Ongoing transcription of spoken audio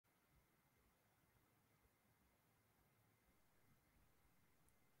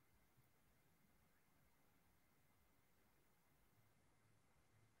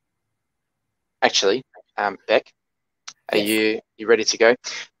Actually, Beck, are Yes. you ready to go?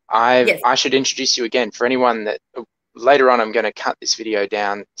 Yes. I should introduce you again. For anyone that later on, I'm going to cut this video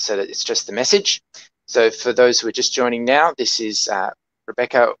down so that it's just the message. So for those who are just joining now, this is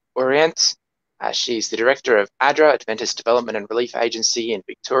Rebecca Auriant. She's the director of ADRA, Adventist Development and Relief Agency in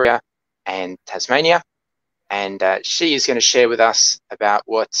Victoria and Tasmania. And she is going to share with us about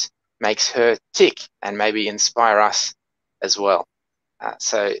what makes her tick and maybe inspire us as well.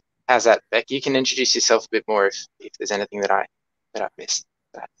 So how's that, Beck? You can introduce yourself a bit more if there's anything that I've missed.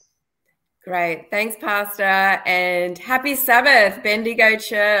 Great. Thanks, Pastor. And happy Sabbath, Bendigo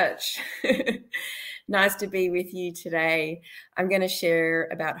Church. Nice to be with you today. I'm going to share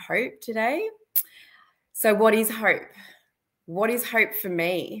about hope today. So what is hope? What is hope for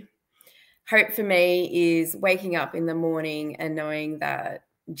me? Hope for me is waking up in the morning and knowing that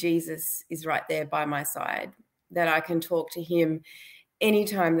Jesus is right there by my side, that I can talk to him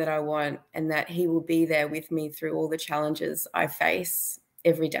anytime that I want, and that he will be there with me through all the challenges I face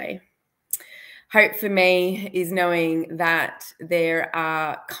every day. Hope for me is knowing that there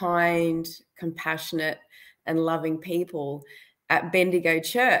are kind, compassionate, and loving people at Bendigo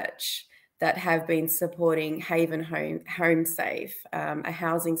Church that have been supporting Haven Home Safe, a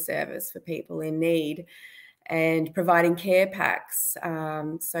housing service for people in need, and providing care packs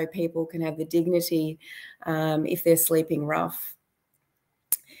so people can have the dignity if they're sleeping rough.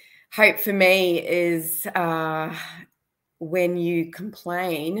 Hope for me is when you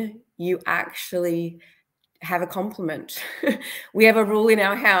complain, you actually have a compliment. We have a rule in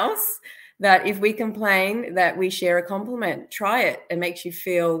our house that if we complain, that we share a compliment. Try it. It makes you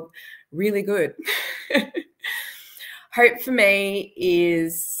feel really good. Hope for me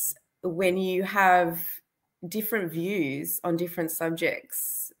is when you have different views on different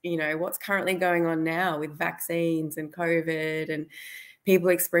subjects. You know, what's currently going on now with vaccines and COVID and people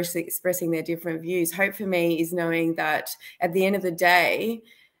expressing their different views. Hope for me is knowing that at the end of the day,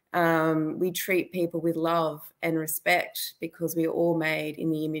 we treat people with love and respect because we're all made in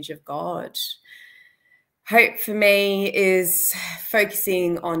the image of God. Hope for me is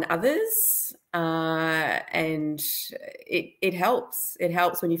focusing on others, and it helps. It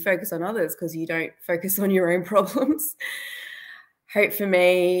helps when you focus on others because you don't focus on your own problems. Hope for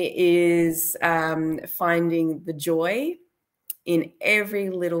me is finding the joy in every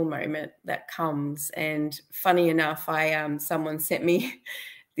little moment that comes. And funny enough, someone sent me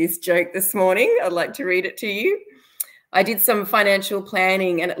this joke this morning. I'd like to read it to you. I did some financial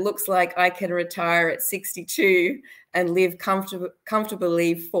planning and it looks like I can retire at 62 and live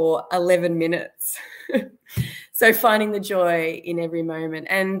comfortably for 11 minutes. So finding the joy in every moment.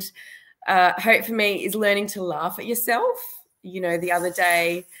 And hope for me is learning to laugh at yourself. You know, the other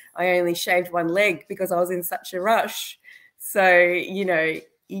day I only shaved one leg because I was in such a rush. So, you know,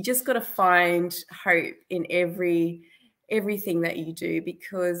 you just got to find hope in everything that you do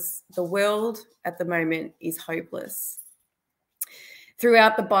because the world at the moment is hopeless.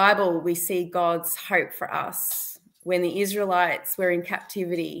 Throughout the Bible, we see God's hope for us. When the Israelites were in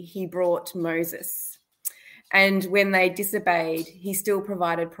captivity, he brought Moses. And when they disobeyed, he still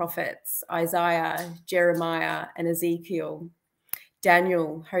provided prophets, Isaiah, Jeremiah, and Ezekiel,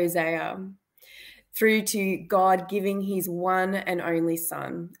 Daniel, Hosea, through to God giving his one and only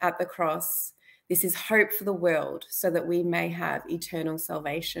Son at the cross. This is hope for the world so that we may have eternal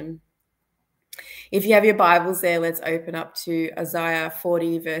salvation. If you have your Bibles there, let's open up to Isaiah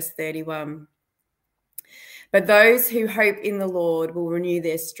 40, verse 31. But those who hope in the Lord will renew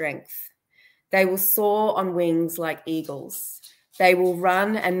their strength. They will soar on wings like eagles. They will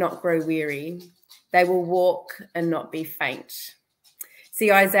run and not grow weary. They will walk and not be faint.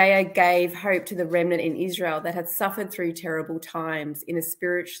 See, Isaiah gave hope to the remnant in Israel that had suffered through terrible times in a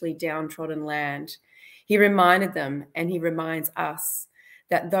spiritually downtrodden land. He reminded them, and he reminds us,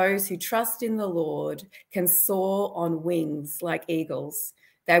 that those who trust in the Lord can soar on wings like eagles.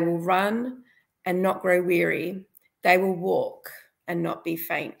 They will run and not grow weary. They will walk and not be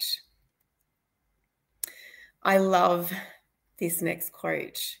faint. I love this next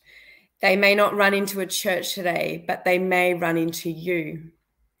quote. They may not run into a church today, but they may run into you.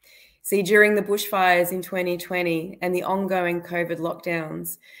 See, during the bushfires in 2020 and the ongoing COVID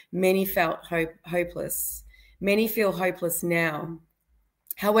lockdowns, many felt hopeless. Many feel hopeless now.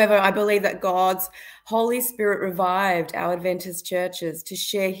 However, I believe that God's Holy Spirit revived our Adventist churches to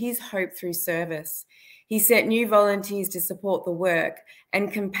share his hope through service. He sent new volunteers to support the work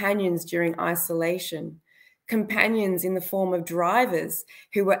and companions during isolation. Companions in the form of drivers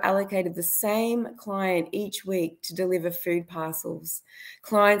who were allocated the same client each week to deliver food parcels,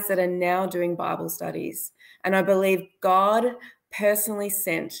 clients that are now doing Bible studies. And I believe God personally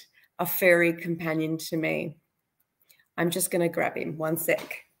sent a furry companion to me. I'm just going to grab him. One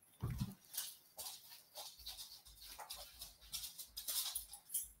sec.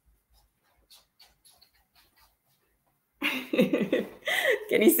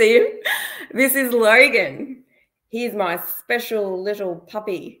 Can you see him? This is Logan. He's my special little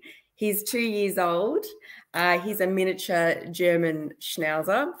puppy. He's 2 years old. He's a miniature German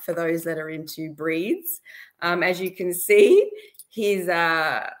Schnauzer for those that are into breeds. As you can see, his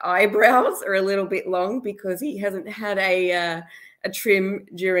eyebrows are a little bit long because he hasn't had a trim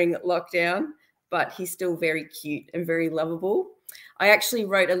during lockdown, but he's still very cute and very lovable. I actually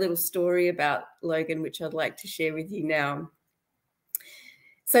wrote a little story about Logan, which I'd like to share with you now.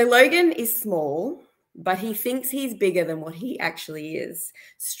 So Logan is small, but he thinks he's bigger than what he actually is,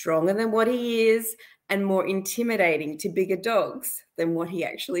 stronger than what he is, and more intimidating to bigger dogs than what he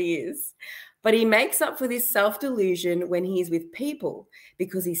actually is. But he makes up for this self-delusion when he's with people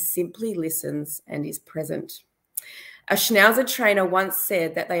because he simply listens and is present. A Schnauzer trainer once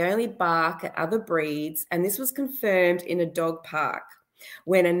said that they only bark at other breeds, and this was confirmed in a dog park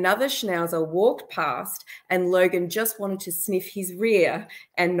when another Schnauzer walked past and Logan just wanted to sniff his rear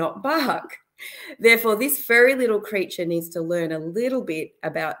and not bark. Therefore, this furry little creature needs to learn a little bit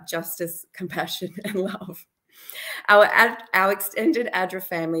about justice, compassion, and love. Our extended ADRA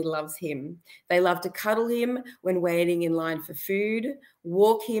family loves him. They love to cuddle him when waiting in line for food,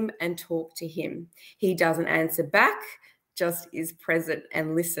 walk him, and talk to him. He doesn't answer back, just is present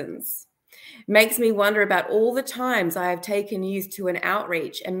and listens. Makes me wonder about all the times I have taken youth to an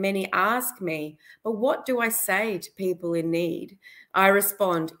outreach and many ask me, but what do I say to people in need? I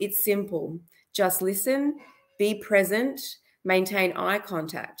respond, it's simple. Just listen, be present, maintain eye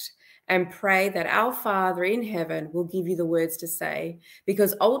contact, and pray that our Father in heaven will give you the words to say,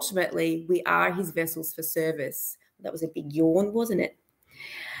 because ultimately we are his vessels for service. That was a big yawn, wasn't it?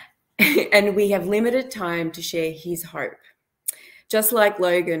 And we have limited time to share his hope. Just like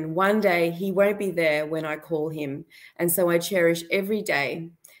Logan, one day he won't be there when I call him. And so I cherish every day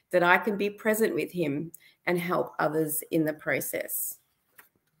that I can be present with him and help others in the process.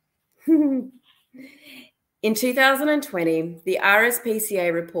 In 2020, the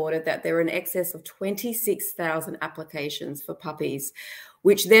RSPCA reported that there were in excess of 26,000 applications for puppies,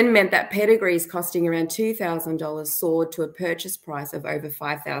 which then meant that pedigrees costing around $2,000 soared to a purchase price of over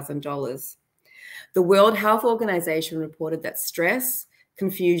 $5,000. The World Health Organization reported that stress,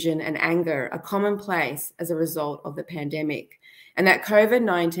 confusion, and anger are commonplace as a result of the pandemic, and that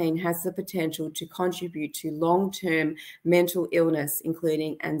COVID-19 has the potential to contribute to long-term mental illness,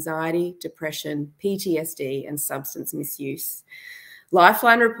 including anxiety, depression, PTSD, and substance misuse.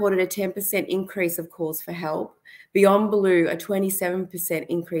 Lifeline reported a 10% increase of calls for help, Beyond Blue a 27%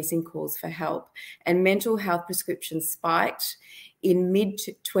 increase in calls for help, and mental health prescriptions spiked in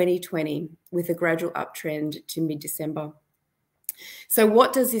mid-2020 with a gradual uptrend to mid-December. So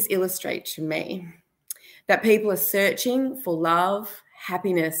what does this illustrate to me? That people are searching for love,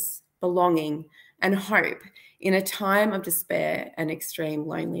 happiness, belonging, and hope in a time of despair and extreme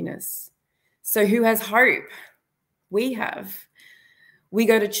loneliness. So who has hope? We have. We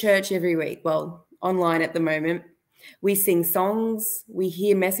go to church every week, well, online at the moment. We sing songs, we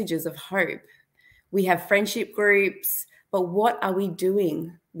hear messages of hope. We have friendship groups, but what are we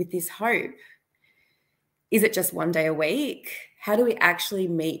doing with this hope? Is it just one day a week? How do we actually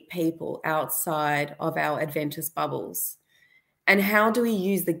meet people outside of our Adventist bubbles? And how do we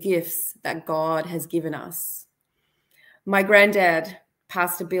use the gifts that God has given us? My granddad,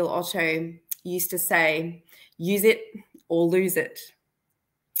 Pastor Bill Otto, used to say, use it or lose it.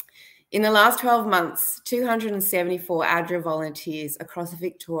 In the last 12 months, 274 ADRA volunteers across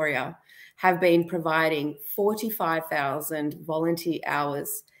Victoria have been providing 45,000 volunteer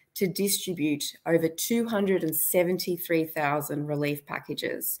hours to distribute over 273,000 relief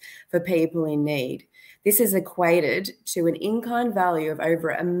packages for people in need. This is equated to an in-kind value of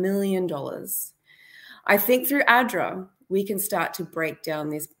over $1 million. I think through ADRA, we can start to break down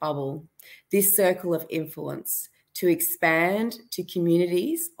this bubble, this circle of influence, to expand to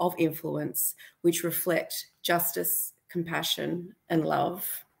communities of influence which reflect justice, compassion, and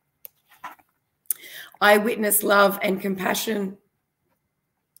love. I witness love and compassion.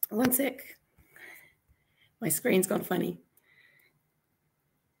 One sec. My screen's gone funny.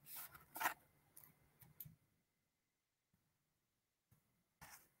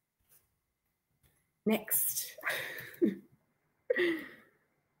 Next.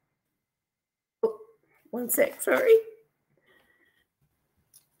 Oh, one sec, sorry.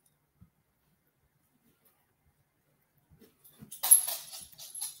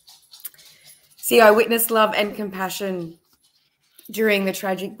 See, I witness love and compassion. during the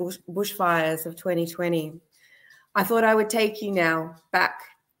tragic bushfires of 2020. I thought I would take you now back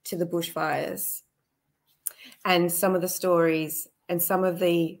to the bushfires and some of the stories and some of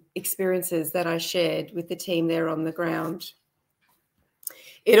the experiences that I shared with the team there on the ground.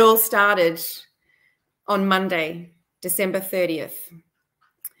 It all started on Monday, December 30th.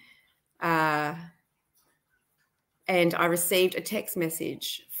 And I received a text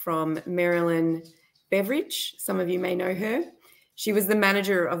message from Marilyn Beveridge. Some of you may know her. She was the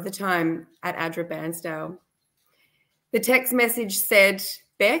manager of the time at ADRA Bairnsdale. The text message said,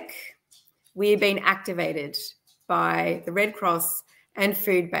 "Beck, we have been activated by the Red Cross and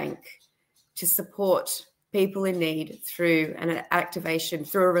Food Bank to support people in need through an activation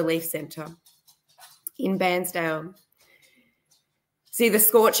through a relief centre in Bairnsdale." See, the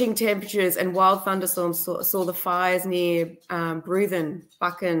scorching temperatures and wild thunderstorms saw the fires near Bruthen,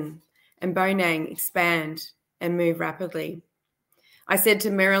 Buchan and Bonang expand and move rapidly. I said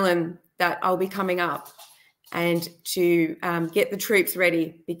to Marilyn that I'll be coming up and to get the troops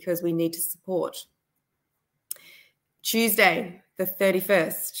ready because we need to support. Tuesday, the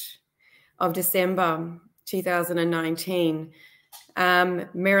 31st of December 2019,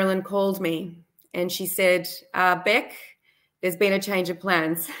 Marilyn called me and she said, "Beck, there's been a change of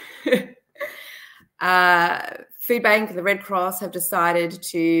plans. Food Bank and the Red Cross have decided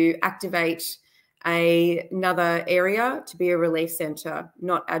to activate another area to be a relief centre,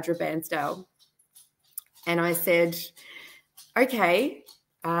 not ADRA Bairnsdale." And I said, "Okay,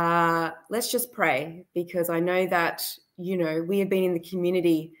 let's just pray, because I know that, you know, we have been in the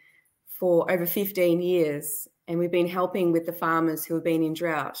community for over 15 years and we've been helping with the farmers who have been in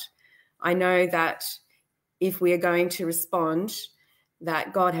drought. I know that if we are going to respond,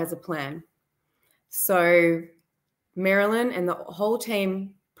 that God has a plan." So Marilyn and the whole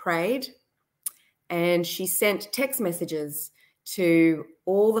team prayed, and she sent text messages to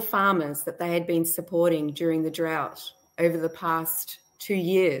all the farmers that they had been supporting during the drought over the past 2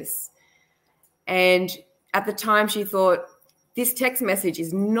 years. And at the time she thought, this text message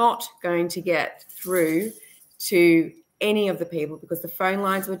is not going to get through to any of the people because the phone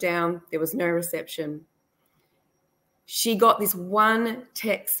lines were down, there was no reception. She got this one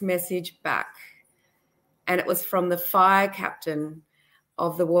text message back, and it was from the fire captain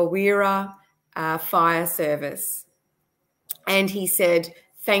of the Wawira Fire Service. And he said,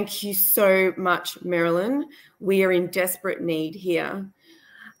 "Thank you so much, Marilyn. We are in desperate need here.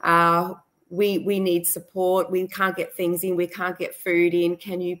 We need support. We can't get things in. We can't get food in.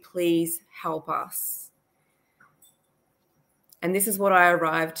 Can you please help us?" And this is what I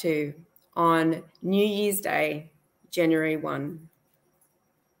arrived to on New Year's Day, January 1.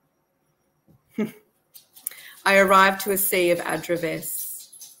 I arrived to a sea of ADRA vests.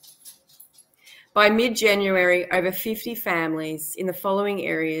 By mid-January, over 50 families in the following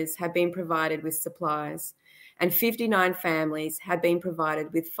areas had been provided with supplies, and 59 families had been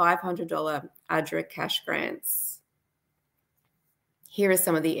provided with $500 ADRA cash grants. Here are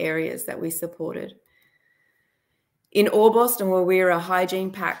some of the areas that we supported. In Orbost and Wawira,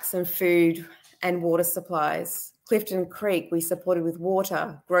 hygiene packs and food and water supplies. Clifton Creek, we supported with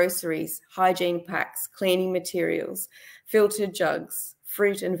water, groceries, hygiene packs, cleaning materials, filtered jugs,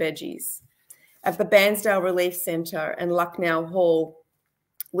 fruit and veggies. At the Bairnsdale Relief Centre and Lucknow Hall,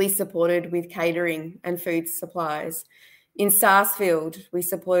 we supported with catering and food supplies. In Sarsfield, we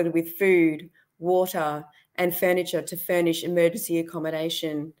supported with food, water and furniture to furnish emergency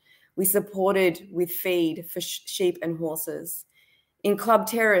accommodation. We supported with feed for sheep and horses. In Club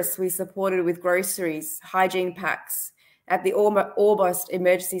Terrace, we supported with groceries, hygiene packs. At the Orbost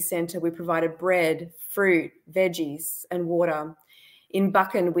Emergency Centre, we provided bread, fruit, veggies and water. In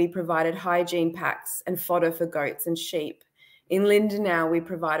Buchan, we provided hygiene packs and fodder for goats and sheep. In Lindenau, we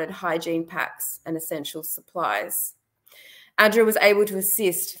provided hygiene packs and essential supplies. ADRA was able to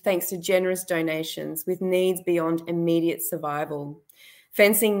assist thanks to generous donations with needs beyond immediate survival.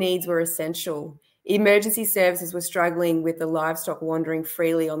 Fencing needs were essential. Emergency services were struggling with the livestock wandering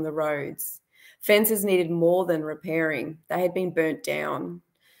freely on the roads. Fences needed more than repairing. They had been burnt down.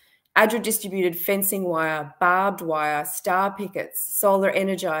 ADRA distributed fencing wire, barbed wire, star pickets, solar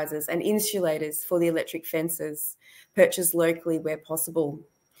energizers and insulators for the electric fences, purchased locally where possible.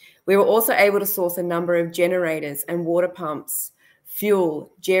 We were also able to source a number of generators and water pumps,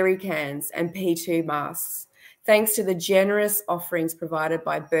 fuel, jerry cans and P2 masks, thanks to the generous offerings provided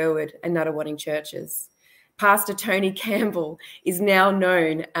by Burwood and Nuttawading churches. Pastor Tony Campbell is now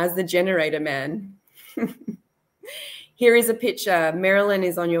known as the Generator Man. Here is a picture. Marilyn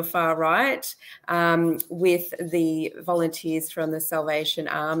is on your far right with the volunteers from the Salvation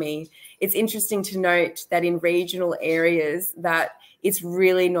Army. It's interesting to note that in regional areas that it's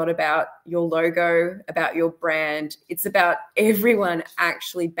really not about your logo, about your brand. It's about everyone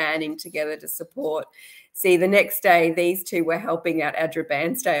actually banding together to support. See, the next day, these two were helping out ADRA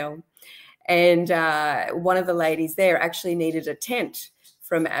Bairnsdale. And one of the ladies there actually needed a tent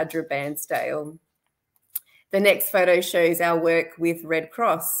from ADRA Bairnsdale. The next photo shows our work with Red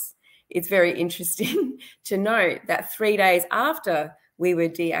Cross. It's very interesting to note that 3 days after we were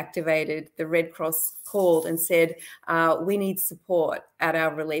deactivated, the Red Cross called and said, we need support at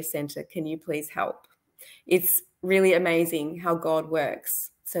our relief centre. Can you please help? It's really amazing how God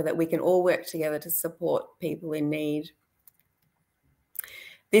works so that we can all work together to support people in need.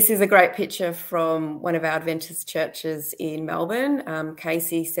 This is a great picture from one of our Adventist churches in Melbourne,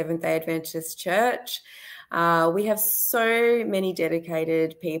 Casey Seventh-day Adventist Church. We have so many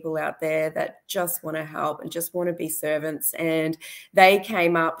dedicated people out there that just want to help and just want to be servants. And they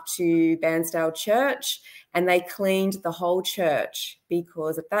came up to Bairnsdale Church and they cleaned the whole church,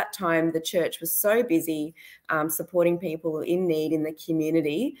 because at that time the church was so busy supporting people in need in the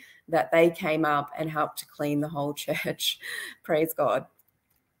community that they came up and helped to clean the whole church. Praise God.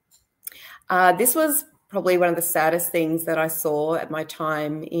 This was probably one of the saddest things that I saw at my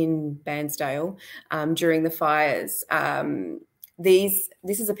time in Bairnsdale during the fires. This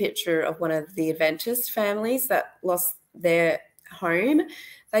is a picture of one of the Adventist families that lost their home.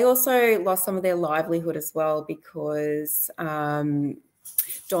 They also lost some of their livelihood as well, because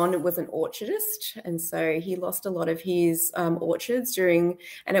Don was an orchardist, and so he lost a lot of his orchards and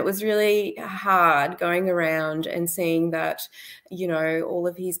it was really hard going around and seeing that, you know, all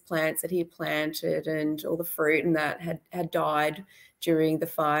of his plants that he planted and all the fruit and that had died during the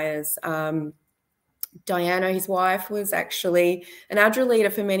fires. Diana, his wife, was actually an ADRA leader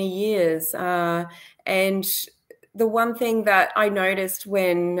for many years, and the one thing that I noticed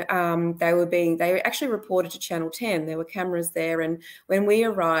when they actually reported to Channel 10, there were cameras there. And when we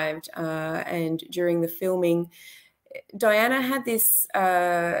arrived and during the filming, Diana had this,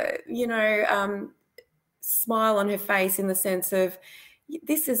 smile on her face, in the sense of,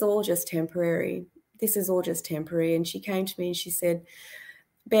 this is all just temporary. This is all just temporary. And she came to me and she said,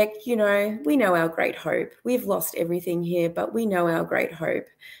 Beck, you know, we know our great hope. We've lost everything here, but we know our great hope.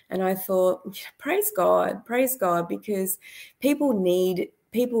 And I thought, praise God, because people need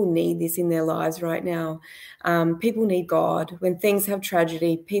this in their lives right now. People need God. When things have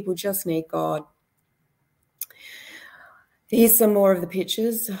tragedy, people just need God. Here's some more of the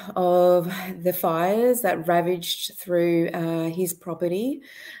pictures of the fires that ravaged through his property.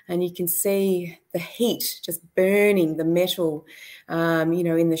 And you can see the heat just burning the metal,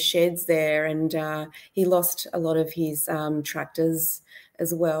 in the sheds there. And he lost a lot of his tractors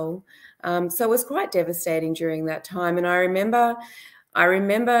as well. So it was quite devastating during that time. And I remember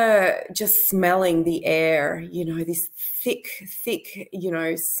just smelling the air, this thick,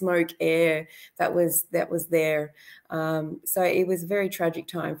 smoke air that was there. So it was a very tragic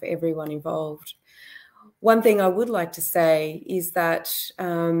time for everyone involved. One thing I would like to say is that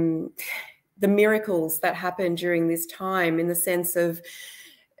the miracles that happened during this time, in the sense of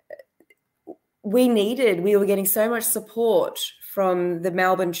we were getting so much support from the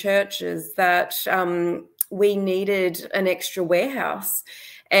Melbourne churches that we needed an extra warehouse.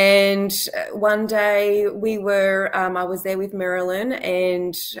 And one day I was there with Marilyn,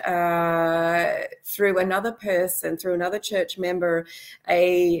 and through another church member,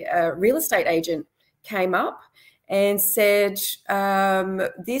 a real estate agent came up and said,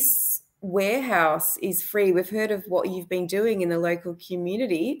 this warehouse is free. We've heard of what you've been doing in the local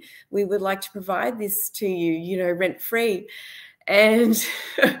community. We would like to provide this to you, rent free. And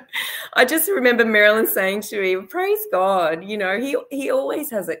I just remember Marilyn saying to me, praise God, he always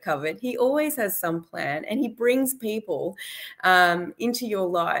has it covered. He always has some plan, and he brings people into your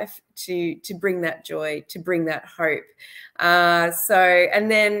life to bring that joy, to bring that hope.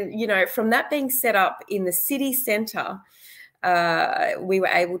 And then, from that being set up in the city centre, we were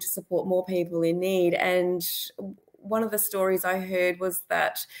able to support more people in need. And one of the stories I heard was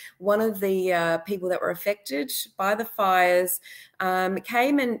that one of the people that were affected by the fires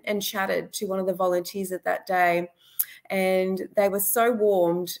came and chatted to one of the volunteers at that day. And they were so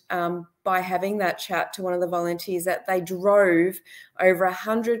warmed by having that chat to one of the volunteers that they drove over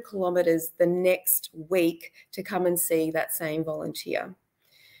 100 kilometres the next week to come and see that same volunteer.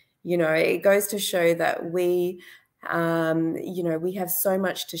 It goes to show that we have so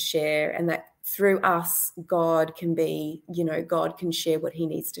much to share, and that through us, God can share what he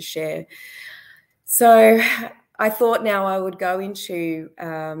needs to share. So I thought now I would go into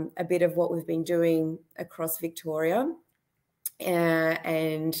a bit of what we've been doing across Victoria.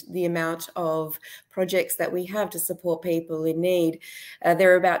 and the amount of projects that we have to support people in need.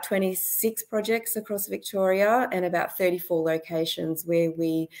 There are about 26 projects across Victoria and about 34 locations where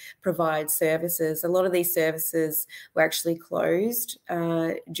we provide services. A lot of these services were actually closed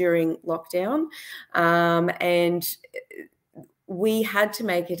during lockdown, and we had to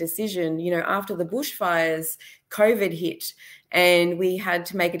make a decision, you know, after the bushfires, COVID hit, and we had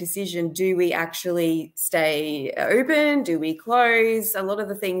to make a decision. Do we actually stay open? Do we close? A lot of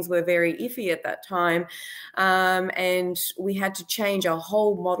the things were very iffy at that time. And we had to change our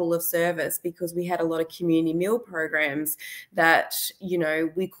whole model of service because we had a lot of community meal programs that, you know,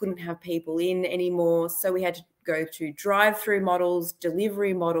 we couldn't have people in anymore. So we had to go to drive-through models,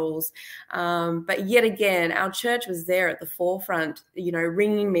 delivery models. But yet again, our church was there at the forefront, you know,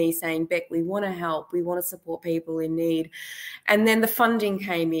 ringing me saying, Beck, we want to help. We want to support people in need. And then the funding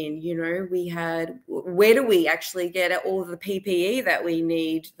came in, you know, we had, where do we actually get all of the PPE that we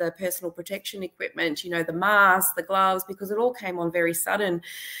need, the personal protection equipment, you know, the masks, the gloves, because it all came on very sudden.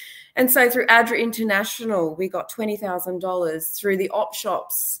 And so through ADRA International, we got $20,000 through the op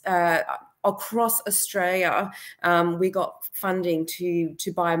shops across Australia. We got funding to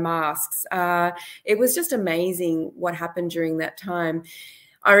buy masks. It was just amazing what happened during that time.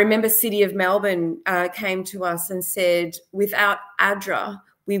 I remember City of Melbourne came to us and said, without ADRA,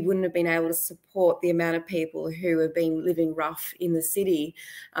 we wouldn't have been able to support the amount of people who have been living rough in the city.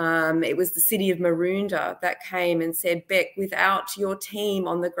 It was the City of Maroondah that came and said, Beck, without your team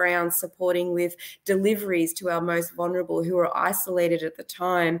on the ground supporting with deliveries to our most vulnerable who were isolated at the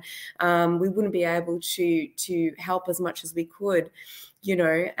time, we wouldn't be able to help as much as we could, you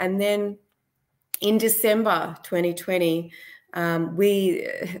know. And then in December 2020,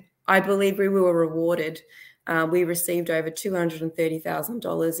 I believe we were rewarded. We received over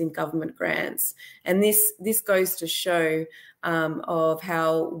 $230,000 in government grants. And this goes to show of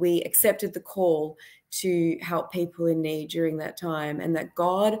how we accepted the call to help people in need during that time, and that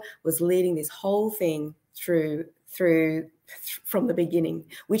God was leading this whole thing through from the beginning,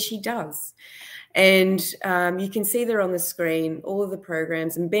 which he does. And you can see there on the screen all of the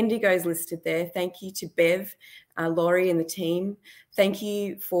programs, and Bendigo's listed there. Thank you to Bev, Laurie and the team. Thank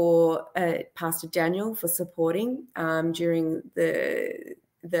you for Pastor Daniel for supporting during the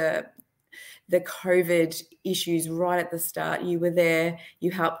COVID issues right at the start. You were there, you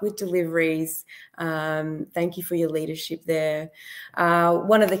helped with deliveries. Thank you for your leadership there.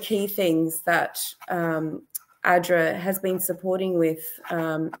 One of the key things that ADRA has been supporting with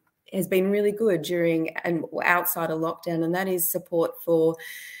has been really good during and outside of lockdown, and that is support for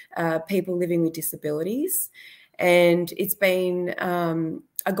people living with disabilities. And it's been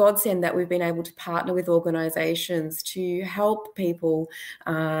a godsend that we've been able to partner with organisations to help people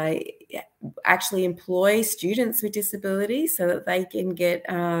actually employ students with disabilities so that they can get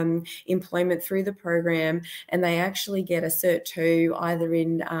employment through the program, and they actually get a Cert 2 either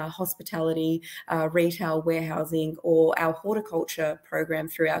in hospitality, retail, warehousing, or our horticulture program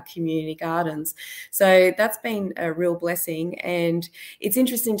through our community gardens. So that's been a real blessing. And it's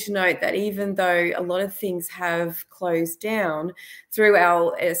interesting to note that even though a lot of things have closed down, through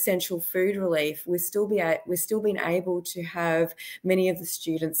our essential food relief, we've still been able to have many of the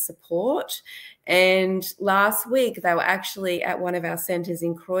students support. And last week, they were actually at one of our centres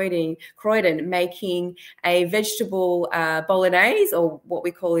in Croydon making a vegetable bolognese, or what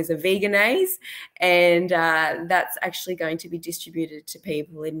we call is a veganaise, and that's actually going to be distributed to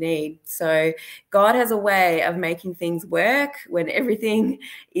people in need. So God has a way of making things work when everything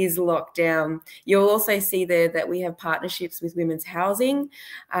is locked down. You'll also see there that we have partnerships with Women's Housing,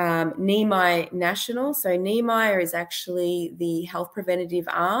 Nehemiah National. So Nehemiah is actually the health preventative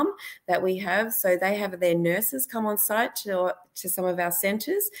arm that we have. So they have their nurses come on site to some of our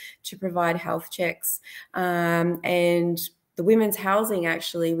centres to provide health checks. And the Women's Housing,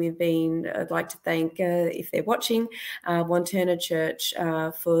 actually, I'd like to thank, if they're watching, Wanturna Church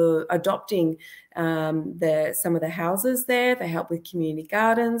for adopting some of the houses there. They help with community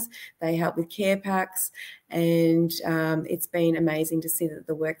gardens, they help with care packs, and it's been amazing to see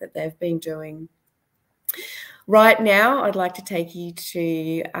the work that they've been doing. Right now, I'd like to take you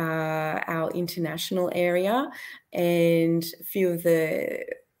to our international area and a few of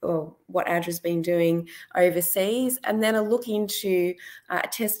what ADRA's been doing overseas, and then a look into a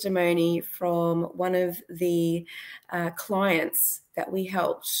testimony from one of the clients that we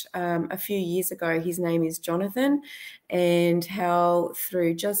helped a few years ago. His name is Jonathan, and how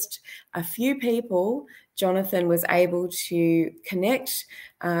through just a few people, Jonathan was able to connect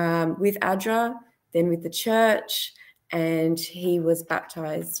with ADRA, then with the church, and he was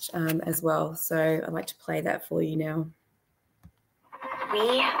baptized as well. So I'd like to play that for you now.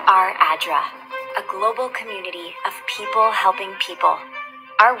 We are ADRA, a global community of people helping people.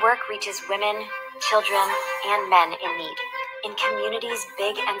 Our work reaches women, children, and men in need, in communities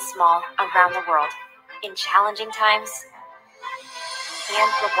big and small around the world, in challenging times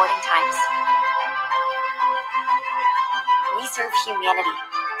and rewarding times. We serve humanity,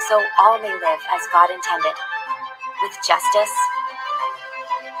 so all may live as God intended, with justice,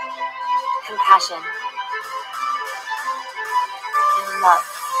 compassion, and love.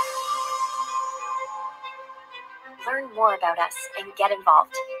 Learn more about us and get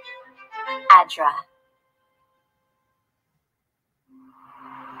involved. ADRA.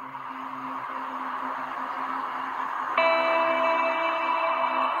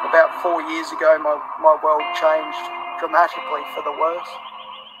 About 4 years ago, my world changed dramatically for the worse.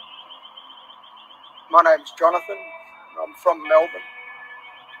 My name's Jonathan. I'm from Melbourne.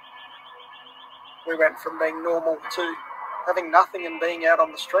 We went from being normal to having nothing and being out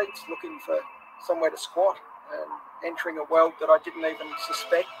on the streets looking for somewhere to squat and entering a world that I didn't even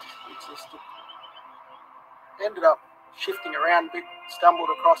suspect existed. Ended up shifting around a bit, stumbled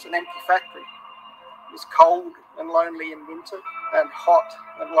across an empty factory. It was cold and lonely in winter and hot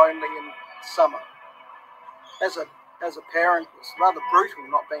and lonely in summer. As a parent, it was rather brutal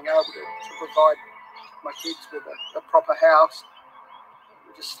not being able to provide my kids with a proper house.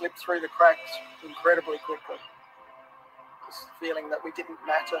 We just slipped through the cracks incredibly quickly. This feeling that we didn't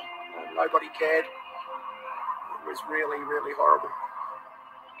matter, nobody cared. It was really, really horrible.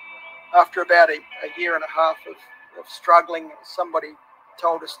 After about a year and a half of struggling, somebody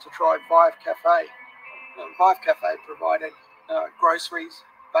told us to try Vive Cafe. Vive Cafe provided groceries,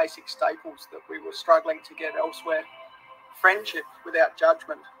 basic staples that we were struggling to get elsewhere. Friendship without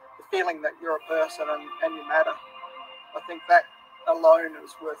judgment, the feeling that you're a person and you matter. I think that alone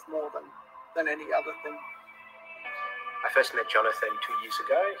is worth more than any other thing. I first met Jonathan 2 years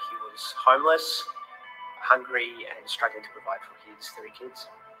ago. He was homeless, hungry, and struggling to provide for his 3 kids.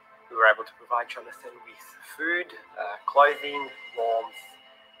 We were able to provide Jonathan with food, clothing, warmth,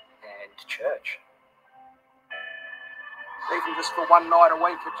 and church. Even just for one night a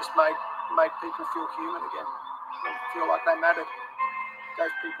week, it just made people feel human again, feel like they mattered,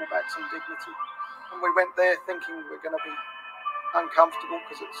 gave people back some dignity. And we went there thinking we're going to be uncomfortable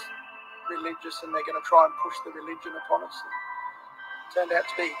because it's religious and they're going to try and push the religion upon us. And it turned out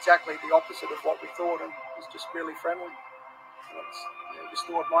to be exactly the opposite of what we thought, and it was just really friendly. And it's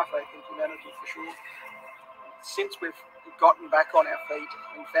restored my faith in humanity for sure. Since we've gotten back on our feet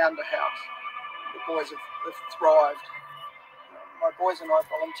and found a house, the boys have thrived. My boys and I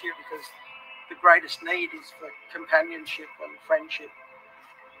volunteer because the greatest need is for companionship and friendship.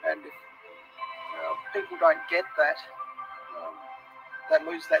 And if people don't get that, they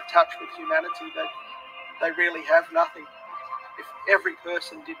lose that touch with humanity. They really have nothing. If every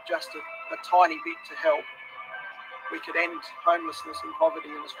person did just a tiny bit to help, we could end homelessness and poverty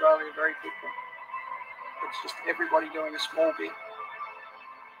in Australia very quickly. It's just everybody doing a small bit.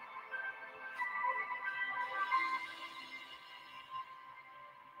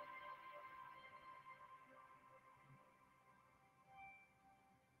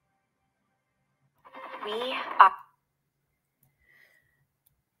 We are.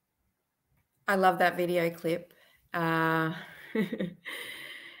 I love that video clip. And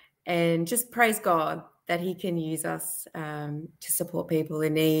just praise God that he can use us to support people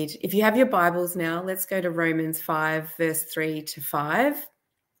in need. If you have your Bibles now, let's go to Romans 5, verse 3 to 5.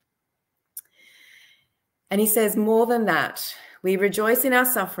 And he says, more than that, we rejoice in our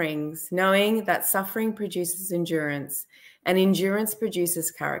sufferings, knowing that suffering produces endurance, and endurance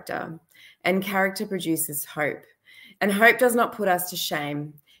produces character, and character produces hope. And hope does not put us to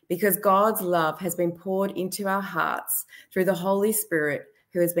shame, because God's love has been poured into our hearts through the Holy Spirit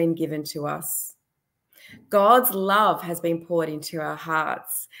who has been given to us. God's love has been poured into our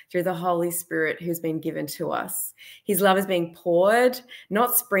hearts through the Holy Spirit who's been given to us. His love is being poured,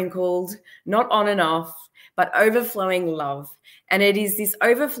 not sprinkled, not on and off, but overflowing love. And it is this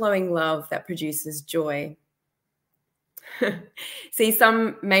overflowing love that produces joy. See,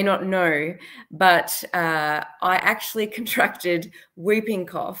 some may not know, but I actually contracted whooping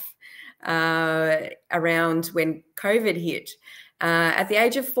cough around when COVID hit. At the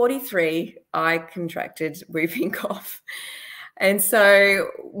age of 43, I contracted whooping cough. And so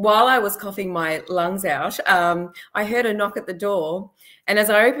while I was coughing my lungs out, I heard a knock at the door. And as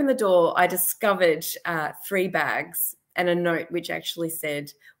I opened the door, I discovered 3 bags and a note which actually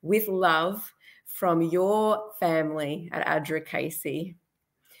said, "With love from your family at ADRA Casey."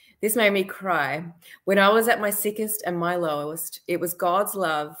 This made me cry. When I was at my sickest and my lowest, it was God's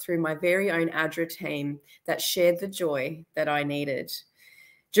love through my very own ADRA team that shared the joy that I needed.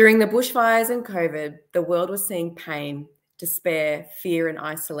 During the bushfires and COVID, the world was seeing pain, despair, fear, and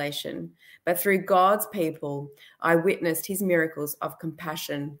isolation. But through God's people, I witnessed his miracles of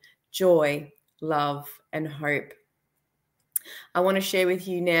compassion, joy, love, and hope. I want to share with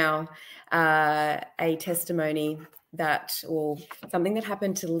you now a testimony or something that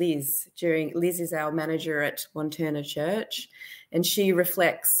happened to Liz. Liz is our manager at Wanturna Church, and she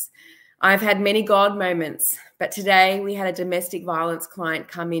reflects, I've had many God moments, but today we had a domestic violence client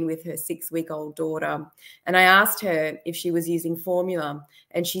come in with her 6-week-old daughter, and I asked her if she was using formula,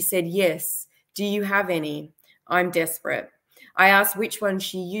 and she said, yes. Do you have any? I'm desperate. I asked which one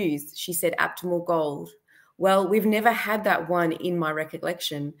she used. She said Optimal Gold. Well, we've never had that one in my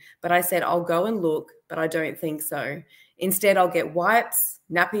recollection, but I said, I'll go and look, but I don't think so. Instead, I'll get wipes,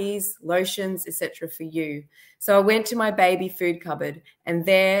 nappies, lotions, etc. for you. So I went to my baby food cupboard, and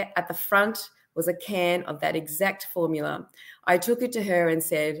there at the front was a can of that exact formula. I took it to her and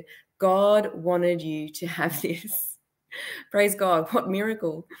said, God wanted you to have this. Praise God, what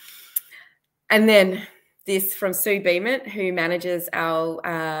miracle. And then this from Sue Beamont, who manages our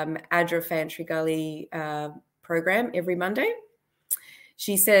ADRA Fantry Gully program every Monday.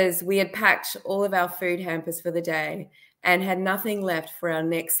 She says, we had packed all of our food hampers for the day and had nothing left for our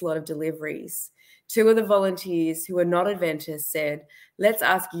next lot of deliveries. 2 of the volunteers who are not Adventists said, let's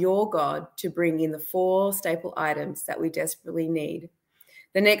ask your God to bring in the 4 staple items that we desperately need.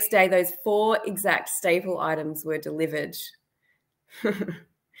 The next day, those 4 exact staple items were delivered.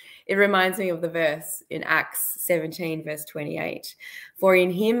 It reminds me of the verse in Acts 17, verse 28. For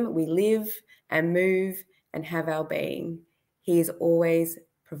in him we live and move and have our being. He is always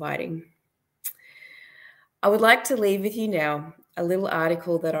providing. I would like to leave with you now a little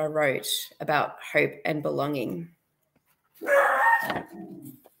article that I wrote about hope and belonging.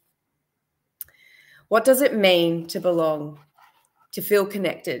 What does it mean to belong, to feel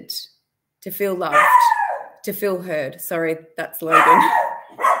connected, to feel loved, to feel heard? Sorry, that's Logan.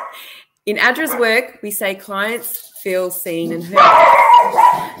 In ADRA's work, we say clients feel seen and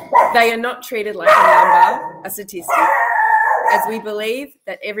heard. They are not treated like a number, a statistic, as we believe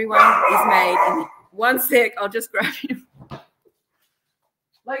that everyone is made in... One sec, I'll just grab him.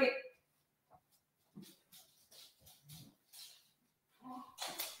 Logan.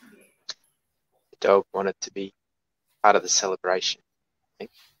 The dog wanted to be part of the celebration, I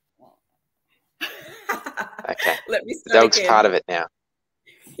think. Okay. Let me the dog's again. part of it now.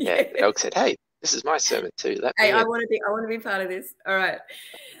 Yeah, the dog said, hey, this is my sermon too. I want to be part of this. All right.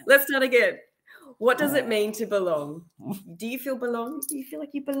 Let's start again. What does it mean to belong? Do you feel belong? Do you feel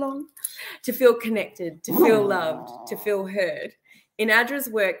like you belong? To feel connected, to feel loved, to feel heard. In ADRA's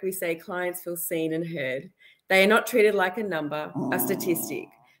work, we say clients feel seen and heard. They are not treated like a number, a statistic,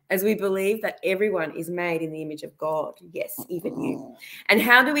 as we believe that everyone is made in the image of God. Yes, even you. And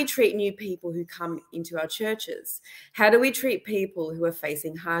how do we treat new people who come into our churches? How do we treat people who are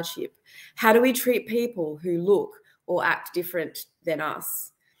facing hardship? How do we treat people who look or act different than us?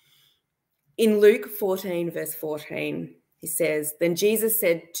 In Luke 14, verse 14, he says, then Jesus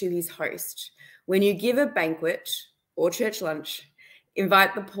said to his host, when you give a banquet or church lunch,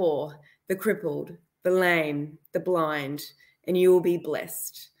 invite the poor, the crippled, the lame, the blind, and you will be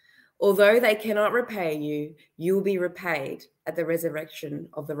blessed. Although they cannot repay you, you will be repaid at the resurrection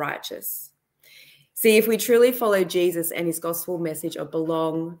of the righteous. See, if we truly follow Jesus and his gospel message of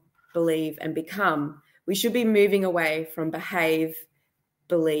belong, believe, and become, we should be moving away from behave,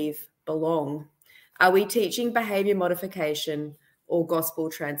 believe, belong. Are we teaching behavior modification or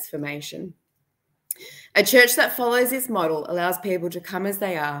gospel transformation? A church that follows this model allows people to come as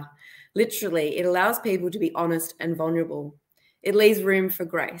they are. Literally, it allows people to be honest and vulnerable. It leaves room for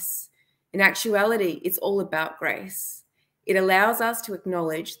grace. In actuality, it's all about grace. It allows us to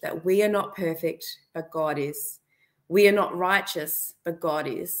acknowledge that we are not perfect, but God is. We are not righteous, but God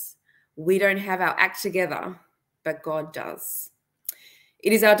is. We don't have our act together, but God does.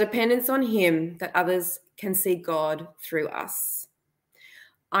 It is our dependence on him that others can see God through us.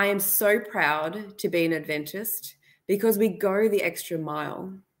 I am so proud to be an Adventist because we go the extra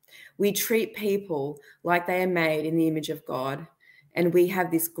mile. We treat people like they are made in the image of God, and we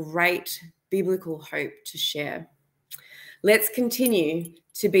have this great biblical hope to share. Let's continue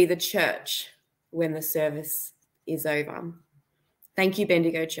to be the church when the service is over. Thank you,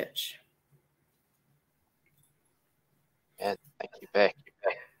 Bendigo Church. And thank you, Beck.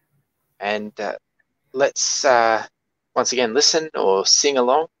 And let's once again listen or sing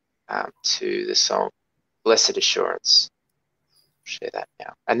along to the song Blessed Assurance. Share that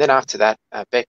now. And then after that, Beck